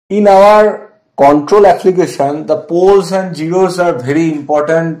In our control application, the poles and zeros are very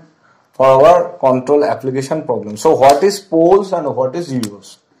important for our control application problem. So what is poles and what is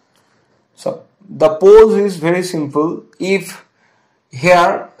zeros? So the poles is very simple. If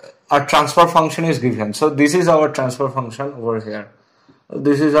here a transfer function is given, so this is our transfer function over here.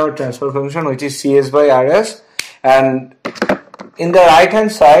 This is our transfer function, which is Cs by Rs, and in the right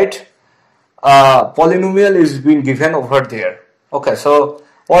hand side polynomial is being given over there. Okay, so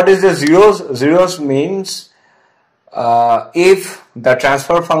what is the zeros? Zeros means if the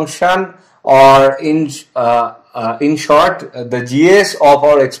transfer function, or in short the GS of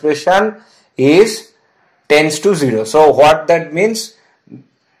our expression is tends to 0. So what that means?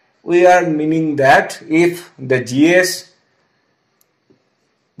 We are meaning that if the GS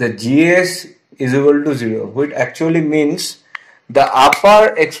is equal to 0, which actually means the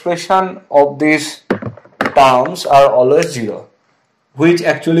upper expression of these terms are always 0, which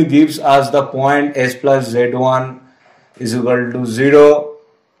actually gives us the point s plus z1 is equal to 0,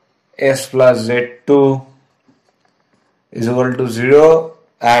 s plus z2 is equal to 0,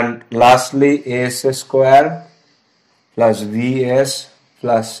 and lastly as square plus vs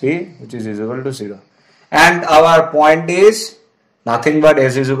plus c, which is equal to 0. And our point is nothing but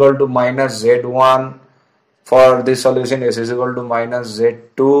s is equal to minus z1. For this solution, s is equal to minus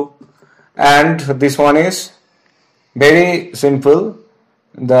z2, and this one is very simple.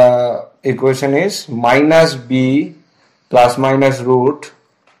 The equation is minus b plus minus root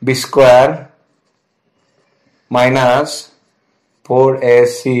b square minus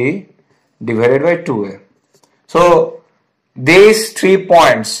 4ac divided by 2a. So these 3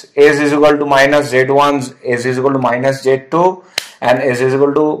 points, s is equal to minus z1, s is equal to minus z2, and s is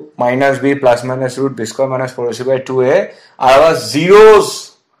equal to minus b plus minus root b square minus 4ac by 2a, are our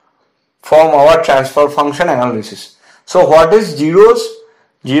zeros from our transfer function analysis. So what is zeros?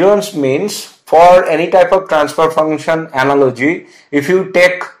 Zeros means for any type of transfer function analogy, if you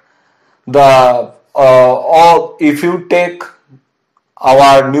take the or if you take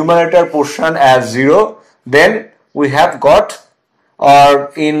our numerator portion as 0, then we have got,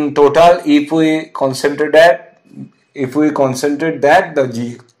 or in total if we concentrate that the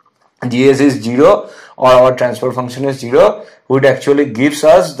GS is 0 or our transfer function is 0, would actually gives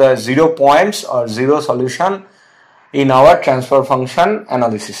us the 0 points or 0 solution in our transfer function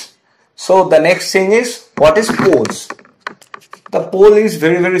analysis. So the next thing is, what is poles? The pole is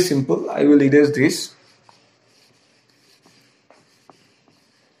very simple. I will erase this.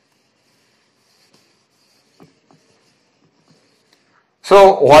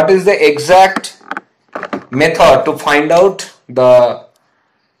 So what is the exact method to find out the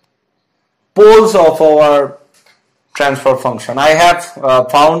poles of our transfer function? I have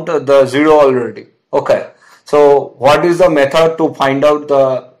found the 0 already. Okay, so what is the method to find out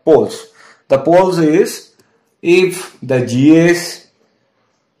the poles? The poles is, if the GS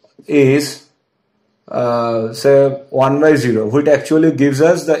is say 1 by 0, which actually gives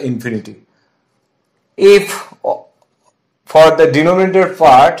us the infinity. If for the denominator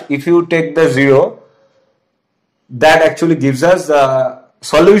part, if you take the 0, that actually gives us the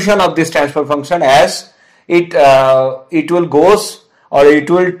solution of this transfer function as it will goes, or it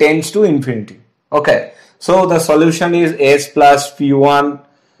will tends to infinity. Okay, so the solution is s plus p1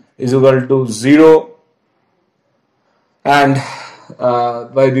 is equal to 0, and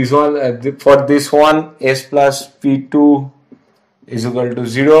by this one, for this one, s plus p2 is equal to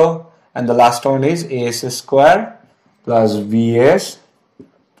 0, and the last one is as square plus vs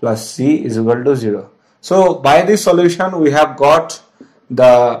plus c is equal to 0. So by this solution we have got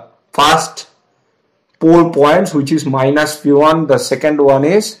the first pole points, which is minus p1, the second one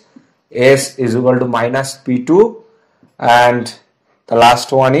is s is equal to minus p2, and the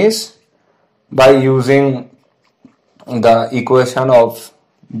last one is, by using the equation of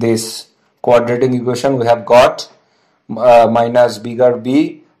this quadratic equation, we have got minus bigger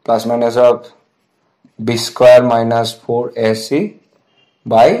b plus minus of b square minus 4ac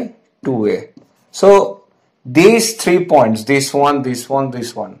by 2a. So these 3 points, this one,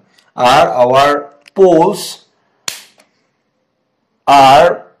 are our poles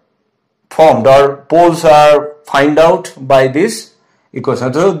are formed, or poles are find out by this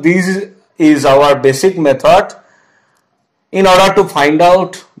equation. So this is our basic method in order to find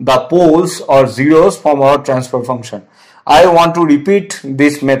out the poles or zeros from our transfer function. I want to repeat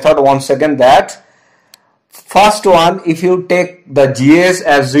this method once again, that first one, if you take the GS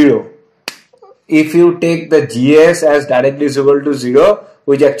as 0, if you take the GS as directly is equal to 0,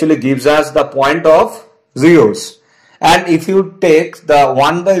 which actually gives us the point of zeros, and if you take the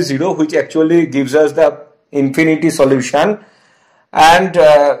 1 by 0, which actually gives us the infinity solution, and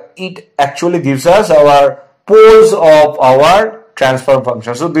it actually gives us our poles of our transfer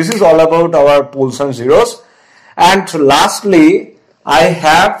function. So this is all about our poles and zeros. And lastly, I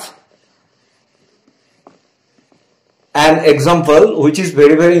have an example which is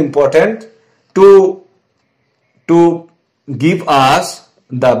very important to give us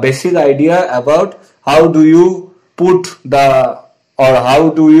the basic idea about how do you put the, or how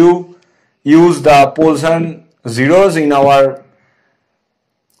do you use the poles and zeros in our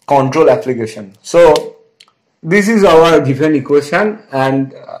control application. So this is our given equation,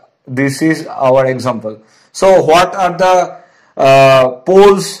 and this is our example. So what are the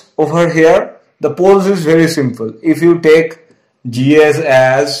poles over here? The poles is very simple. If you take GS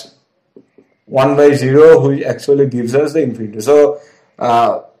as 1 by 0, which actually gives us the infinity. So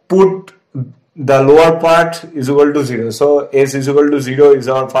put the lower part is equal to 0. So S is equal to 0 is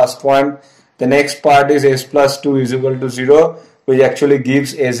our first point. The next part is S plus 2 is equal to 0, which actually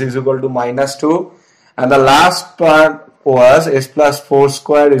gives S is equal to minus 2. And the last part was S plus 4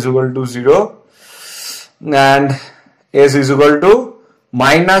 square is equal to 0. And S is equal to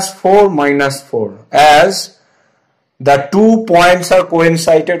minus 4, as the 2 points are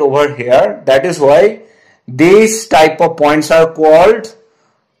coincided over here. That is why these type of points are called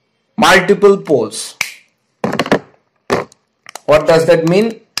multiple poles. What does that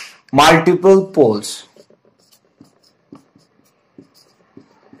mean? Multiple poles.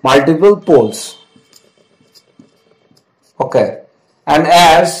 Multiple poles. Okay. And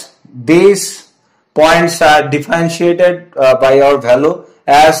as these points are differentiated by our value,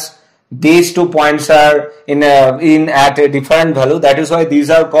 as these 2 points are at a different value, that is why these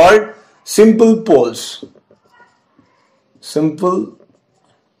are called simple poles. Simple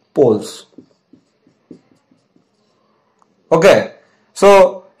poles. Okay.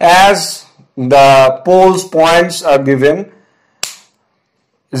 So as the poles points are given,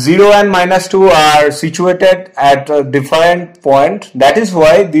 0 and minus 2 are situated at a different point. That is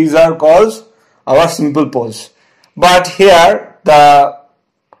why these are called our simple poles. But here,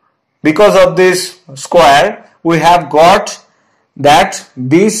 because of this square, we have got that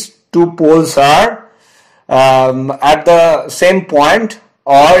these 2 poles are at the same point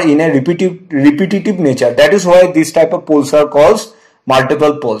or in a repetitive nature. That is why this type of poles are called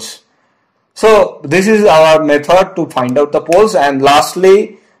multiple poles. So this is our method to find out the poles. And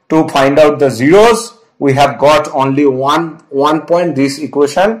lastly, to find out the zeros, we have got only one point, this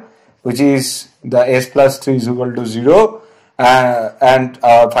equation, which is the S plus 3 is equal to 0, and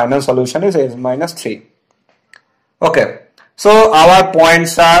our final solution is S minus 3. Okay, so our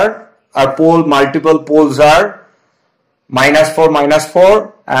points are, our multiple poles are minus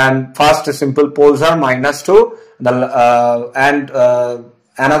 4, and first simple poles are minus 2, and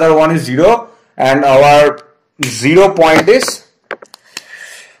another one is 0, and our 0 point is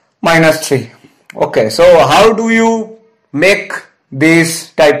minus 3. Okay, so how do you make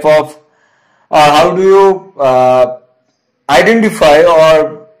this type of, or how do you identify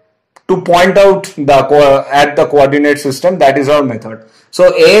or to point out at the coordinate system? That is our method.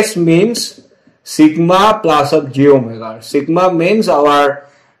 So S means sigma plus of j omega. Sigma means our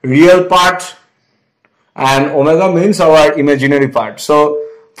real part and omega means our imaginary part. So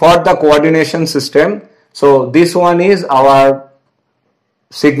for the coordination system, so this one is our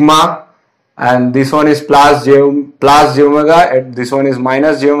sigma, and this one is plus j omega, and this one is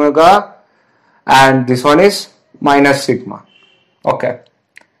minus j omega, and this one is minus sigma. Okay,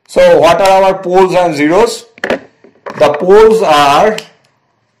 so what are our poles and zeros? The poles are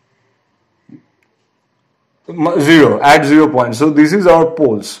 0 at 0 point. So this is our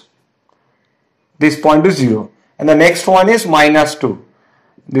poles. This point is 0, and the next one is minus 2.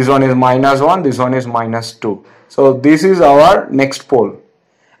 This one is minus 1. This one is minus 2. So this is our next pole.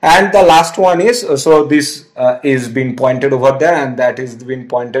 And the last one is, so this is being pointed over there, and that is being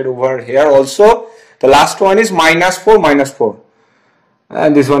pointed over here also. The last one is minus 4,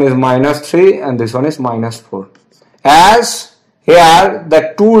 and this one is minus 3, and this one is minus 4. As here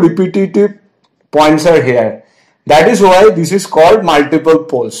the 2 repetitive points are here, that is why this is called multiple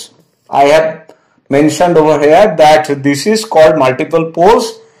poles. I have mentioned over here that this is called multiple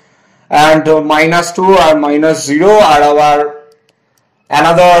poles, and minus 2 or minus 0 are our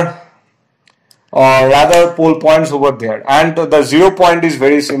another or rather pole points over there, and the 0 point is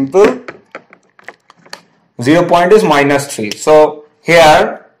very simple. 0 point is minus 3. So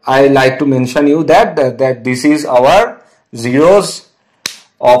here I like to mention you that this is our zeros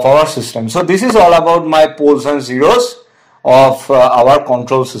of our system. So this is all about my poles and zeros of our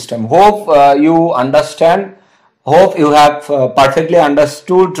control system. Hope you understand. Hope you have perfectly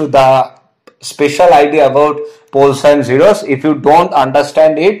understood the special idea about poles and zeros. If you don't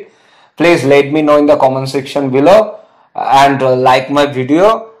understand it, please let me know in the comment section below and like my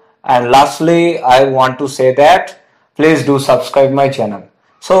video. And lastly, I want to say that please do subscribe my channel.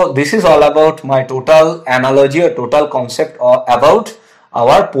 So this is all about my total analogy or total concept about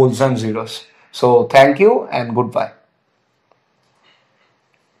our poles and zeros. So thank you and goodbye.